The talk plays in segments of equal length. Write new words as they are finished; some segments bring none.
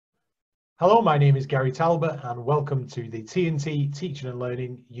Hello, my name is Gary Talbot and welcome to the TNT Teaching and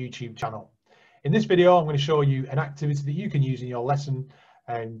Learning YouTube channel. In this video, I'm going to show you an activity that you can use in your lesson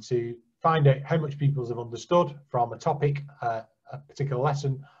to find out how much people have understood from a topic, a particular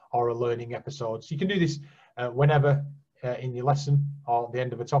lesson or a learning episode. So you can do this whenever in your lesson or at the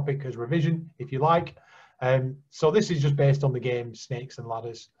end of a topic as revision if you like. So this is just based on the game Snakes and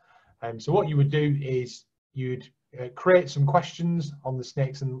Ladders. So what you would do is you'd create some questions on the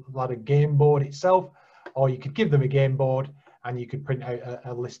Snakes and Ladder game board itself, or you could give them a game board and you could print out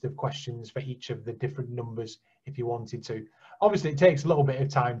a list of questions for each of the different numbers if you wanted to. Obviously it takes a little bit of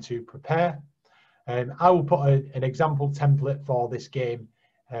time to prepare. I will put an example template for this game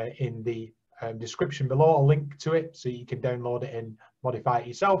in the description below, a link to it so you can download it and modify it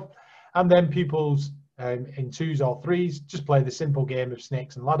yourself. And then pupils in 2s or 3s just play the simple game of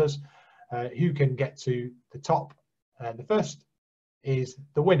Snakes and Ladders. Who can get to the top the first is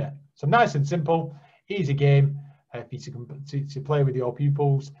the winner. So nice and simple, easy game for you to play with your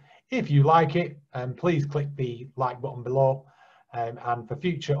pupils. If you like it, please click the like button below, and for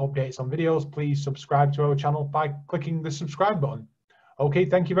future updates on videos, please subscribe to our channel by clicking the subscribe button. Okay,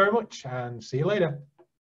 thank you very much and see you later.